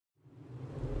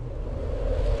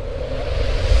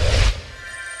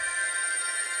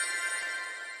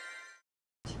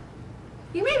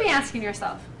You may be asking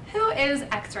yourself, who is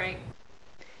X-Rite?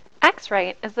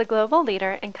 X-Rite is the global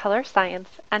leader in color science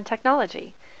and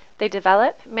technology. They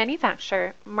develop,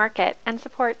 manufacture, market, and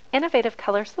support innovative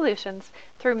color solutions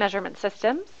through measurement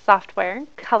systems, software,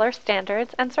 color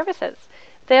standards, and services.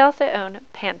 They also own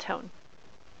Pantone.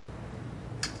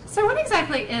 So what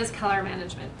exactly is color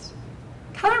management?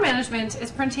 Color management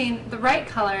is printing the right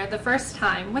color the first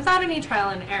time without any trial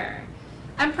and error,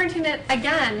 and printing it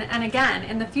again and again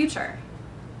in the future.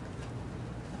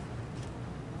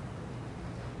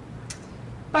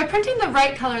 By printing the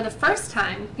right color the first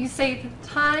time, you save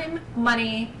time,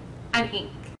 money, and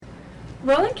ink.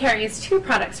 Roland carries two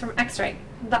products from X-Rite,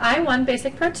 the i1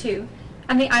 Basic Pro 2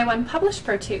 and the i1 Publish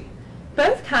Pro 2.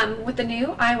 Both come with the new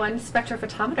i1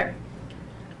 spectrophotometer.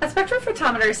 A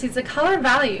spectrophotometer sees the color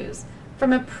values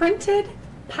from a printed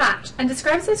patch and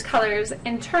describes those colors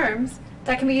in terms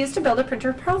that can be used to build a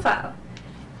printer profile.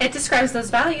 It describes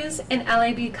those values in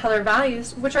LAB color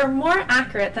values, which are more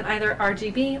accurate than either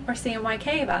RGB or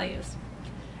CMYK values.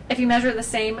 If you measure the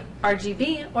same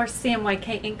RGB or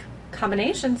CMYK ink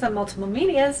combinations on multiple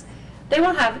medias, they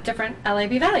will have different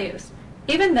LAB values,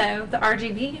 even though the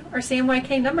RGB or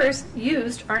CMYK numbers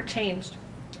used aren't changed.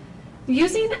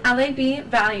 Using LAB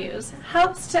values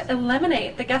helps to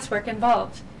eliminate the guesswork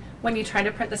involved when you try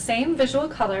to print the same visual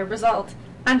color result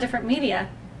on different media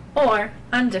or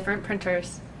on different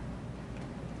printers.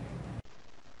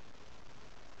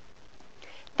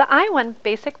 The i1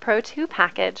 Basic Pro 2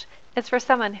 package is for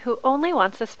someone who only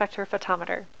wants a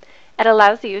spectrophotometer. It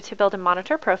allows you to build a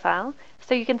monitor profile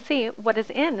so you can see what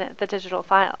is in the digital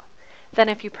file. Then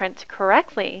if you print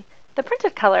correctly, the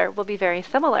printed color will be very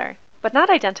similar, but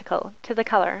not identical to the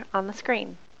color on the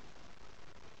screen.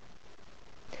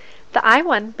 The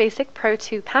i1 Basic Pro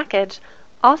 2 package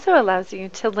also allows you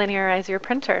to linearize your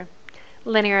printer.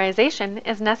 Linearization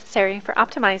is necessary for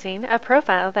optimizing a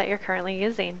profile that you're currently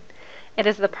using. It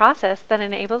is the process that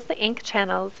enables the ink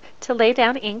channels to lay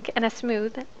down ink in a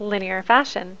smooth, linear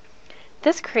fashion.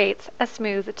 This creates a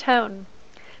smooth tone.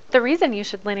 The reason you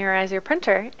should linearize your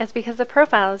printer is because the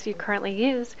profiles you currently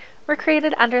use were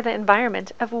created under the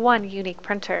environment of one unique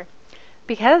printer.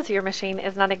 Because your machine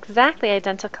is not exactly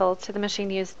identical to the machine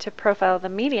used to profile the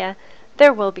media,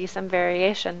 there will be some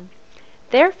variation.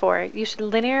 Therefore, you should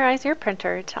linearize your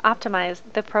printer to optimize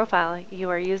the profile you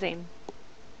are using.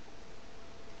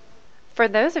 For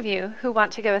those of you who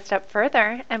want to go a step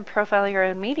further and profile your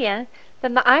own media,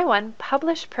 then the i1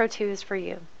 Publish Pro 2 is for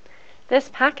you.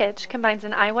 This package combines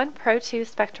an i1 Pro 2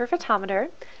 spectrophotometer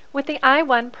with the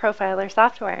i1 Profiler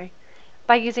software.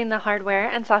 By using the hardware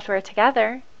and software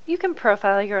together, you can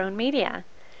profile your own media.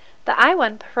 The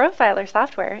i1 Profiler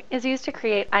software is used to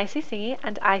create ICC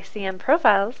and ICM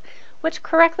profiles, which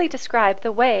correctly describe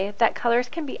the way that colors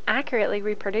can be accurately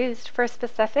reproduced for a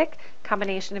specific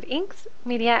combination of inks,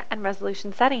 media, and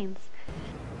resolution settings.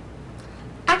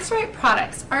 X-Rite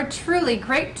products are truly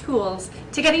great tools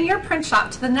to getting your print shop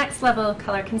to the next level of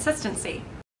color consistency.